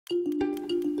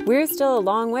We're still a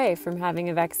long way from having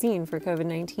a vaccine for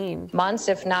COVID-19. Months,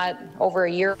 if not over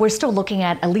a year. We're still looking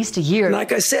at least a year.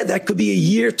 Like I said, that could be a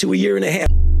year to a year and a half.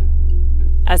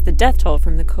 As the death toll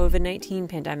from the COVID-19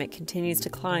 pandemic continues to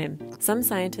climb, some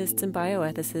scientists and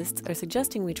bioethicists are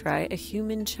suggesting we try a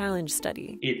human challenge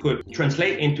study. It could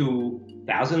translate into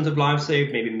thousands of lives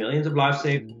saved, maybe millions of lives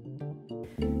saved.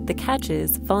 The catch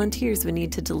is, volunteers would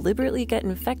need to deliberately get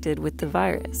infected with the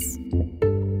virus.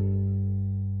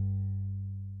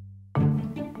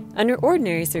 Under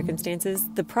ordinary circumstances,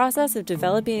 the process of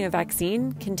developing a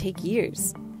vaccine can take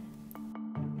years.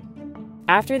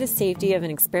 After the safety of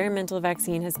an experimental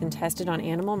vaccine has been tested on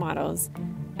animal models,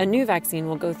 a new vaccine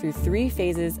will go through 3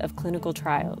 phases of clinical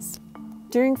trials.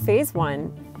 During phase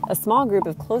 1, a small group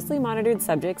of closely monitored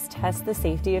subjects tests the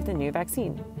safety of the new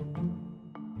vaccine.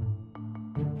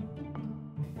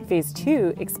 Phase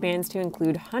 2 expands to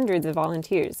include hundreds of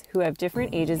volunteers who have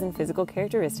different ages and physical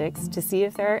characteristics to see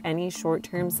if there are any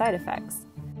short-term side effects.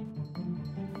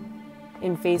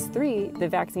 In phase 3, the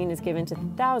vaccine is given to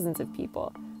thousands of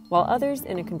people, while others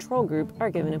in a control group are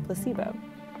given a placebo.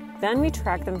 Then we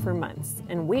track them for months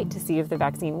and wait to see if the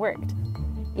vaccine worked.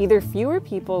 Either fewer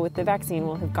people with the vaccine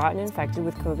will have gotten infected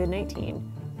with COVID-19,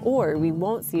 or we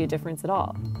won't see a difference at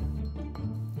all.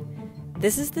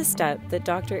 This is the step that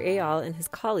Dr. Eyal and his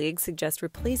colleagues suggest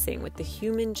replacing with the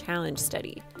human challenge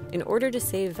study in order to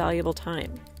save valuable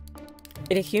time.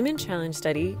 In a human challenge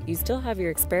study, you still have your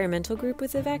experimental group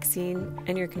with the vaccine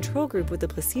and your control group with the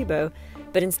placebo,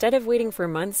 but instead of waiting for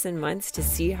months and months to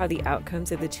see how the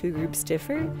outcomes of the 2 groups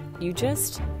differ, you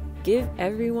just give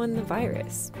everyone the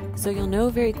virus. So you'll know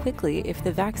very quickly if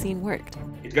the vaccine worked.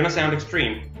 It's going to sound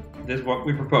extreme. This is what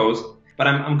we propose, but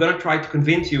I'm going to try to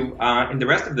convince you in the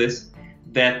rest of this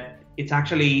that it's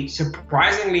actually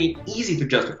surprisingly easy to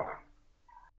justify.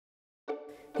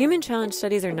 Human challenge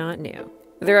studies are not new.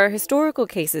 There are historical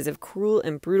cases of cruel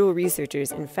and brutal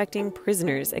researchers infecting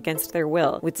prisoners against their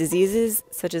will with diseases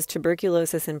such as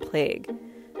tuberculosis and plague.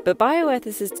 But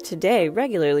bioethicists today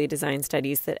regularly design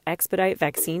studies that expedite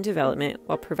vaccine development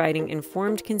while providing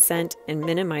informed consent and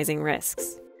minimizing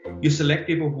risks. You select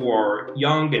people who are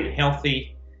young and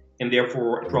healthy and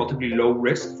therefore at relatively low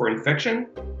risk for infection,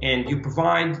 and you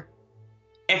provide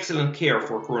excellent care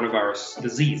for coronavirus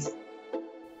disease.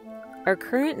 Our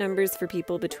current numbers for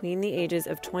people between the ages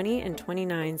of 20 and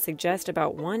 29 suggest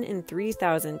about 1 in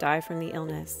 3,000 die from the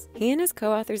illness. He and his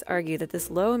co-authors argue that this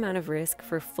low amount of risk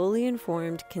for fully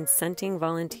informed, consenting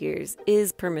volunteers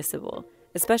is permissible,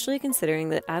 especially considering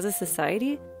that as a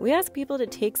society, we ask people to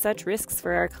take such risks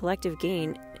for our collective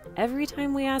gain every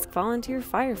time we ask volunteer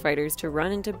firefighters to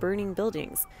run into burning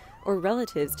buildings or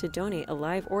relatives to donate a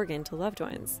live organ to loved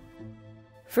ones.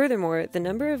 Furthermore, the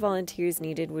number of volunteers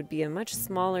needed would be a much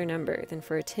smaller number than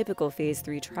for a typical phase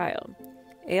 3 trial.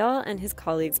 Eyal and his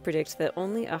colleagues predict that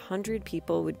only 100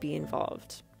 people would be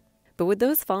involved. But would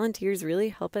those volunteers really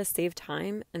help us save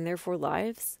time and therefore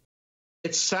lives?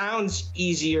 It sounds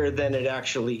easier than it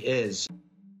actually is.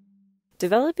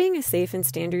 Developing a safe and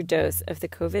standard dose of the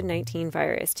COVID-19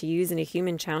 virus to use in a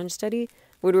human challenge study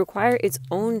would require its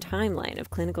own timeline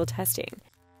of clinical testing.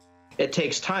 It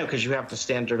takes time because you have to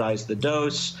standardize the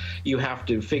dose, you have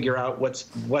to figure out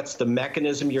what's the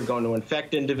mechanism you're going to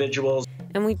infect individuals.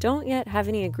 And we don't yet have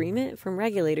any agreement from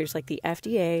regulators like the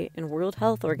FDA and World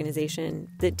Health Organization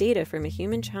that data from a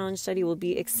human challenge study will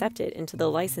be accepted into the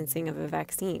licensing of a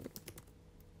vaccine.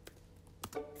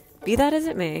 Be that as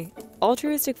it may,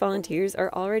 altruistic volunteers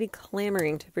are already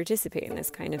clamoring to participate in this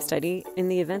kind of study in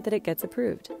the event that it gets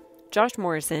approved. Josh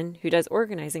Morrison, who does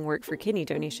organizing work for kidney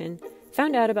donation,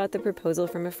 found out about the proposal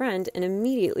from a friend and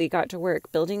immediately got to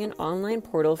work building an online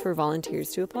portal for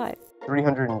volunteers to apply.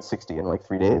 360 in like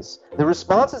 3 days. The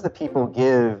responses that people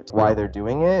give why they're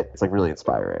doing it, it's like really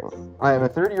inspiring. I am a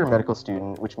third-year medical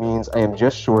student, which means I am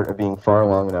just short of being far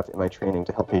along enough in my training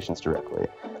to help patients directly.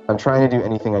 I'm trying to do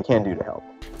anything I can do to help.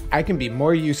 I can be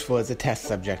more useful as a test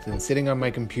subject than sitting on my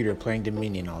computer playing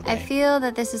Dominion all day. I feel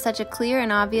that this is such a clear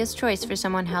and obvious choice for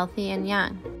someone healthy and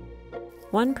young.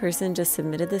 One person just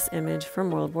submitted this image from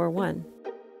World War I.